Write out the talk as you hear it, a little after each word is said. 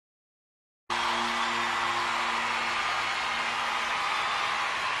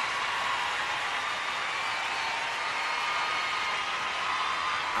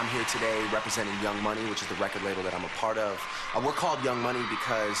I'm here today representing Young Money, which is the record label that I'm a part of. We're called Young Money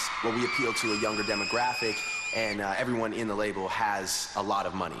because, well, we appeal to a younger demographic, and everyone in the label has a lot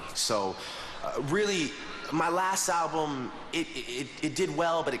of money. So, really, my last album, it did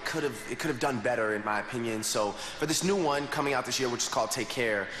well, but it could have done better, in my opinion. So, for this new one coming out this year, which is called Take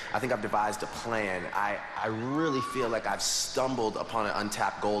Care, I think I've devised a plan. I really feel like I've stumbled upon an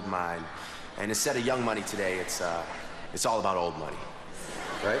untapped gold mine, and instead of Young Money today, it's all about old money.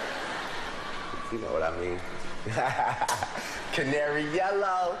 Right? You know what I mean. Canary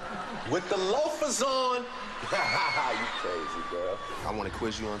yellow with the loafers on. You crazy, girl. I want to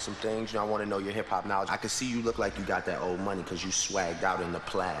quiz you on some things. You know, I want to know your hip-hop knowledge. I can see you look like you got that old money because you swagged out in the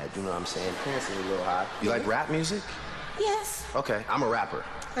plaid. You know what I'm saying? Pants are a little high. You like rap music? Yes. Okay, I'm a rapper.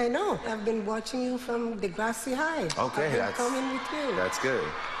 I know. I've been watching you from the Grassy High. Okay, I've been coming with you. That's good.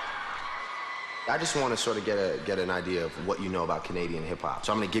 I just want to sort of get an idea of what you know about Canadian hip-hop.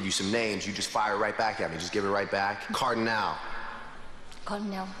 So I'm going to give you some names. You just fire it right back at me. Just give it right back. Cardinal.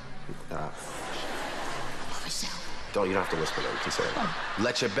 Cardinal. Don't, you don't have to whisper though. You can say it.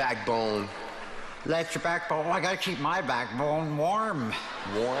 Let your backbone. Let your backbone. I gotta keep my backbone warm.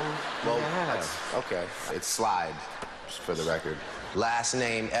 Warm? Well, yeah. Okay. It's Slide, just for the record. Last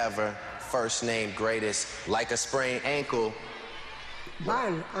name ever. First name greatest. Like a sprained ankle.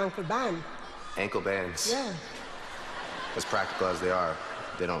 Band, Uncle Band. Ankle bands. Yeah. As practical as they are,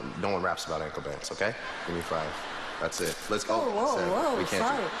 no one raps about ankle bands, okay? Give me 5. That's it. Let's go. Whoa, we can't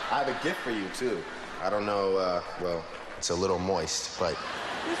sorry. I have a gift for you, too. I don't know, well, it's a little moist, but...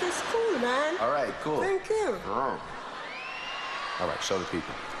 This is cool, man. All right, cool. Thank you. All right, show the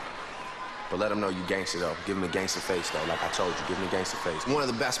people. But let them know you gangster, though. Give them a gangster face, though. Like I told you, give them a gangster face. One of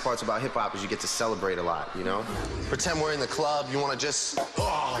the best parts about hip-hop is you get to celebrate a lot, you know? Pretend we're in the club. You want to just...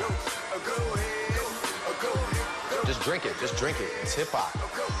 Just drink it. Just drink it. It's hip-hop.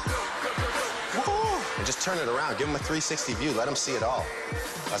 And just turn it around. Give them a 360 view. Let them see it all.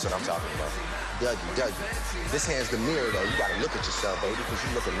 That's what I'm talking about. Dougie. This hand's the mirror, though. You got to look at yourself, baby, because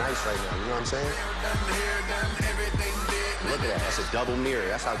you're looking nice right now. You know what I'm saying? Look at that. That's a double mirror.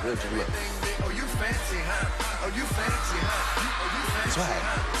 That's how good you look. Oh, you fancy, huh? Oh, you fancy, huh?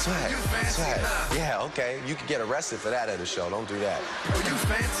 Swag. Yeah, okay. You could get arrested for that at a show. Don't do that. Oh, you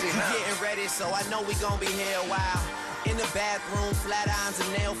fancy, huh? Getting ready, so I know we gonna be here a while. In the bathroom, flat irons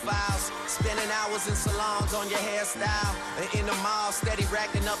and nail files. Spending hours in salons on your hairstyle. And in the mall, steady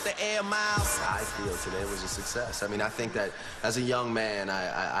racking up the air miles. I feel today was a success. I mean, I think that as a young man,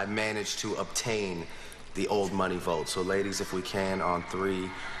 I managed to obtain the old money vote. So ladies, if we can, on 3.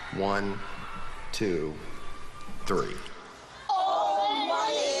 1, 2, 3. Oh,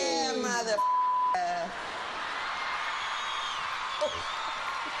 money, mother.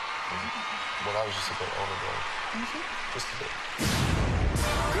 Well, I was just a bit overboard. Just a bit.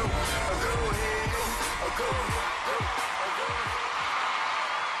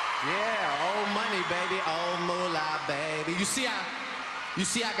 Yeah, old money, baby, old moolah, baby. You see,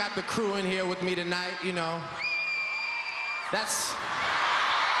 I got the crew in here with me tonight. You know, that's.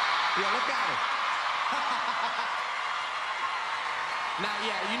 Yeah, look at it. Now,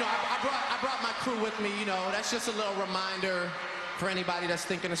 yeah, you know, I brought my crew with me. You know, that's just a little reminder. For anybody that's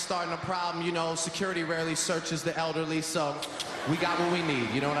thinking of starting a problem, you know, security rarely searches the elderly, so we got what we need,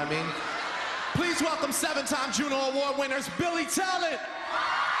 you know what I mean? Please welcome 7-time Juno Award winners, Billy Talent.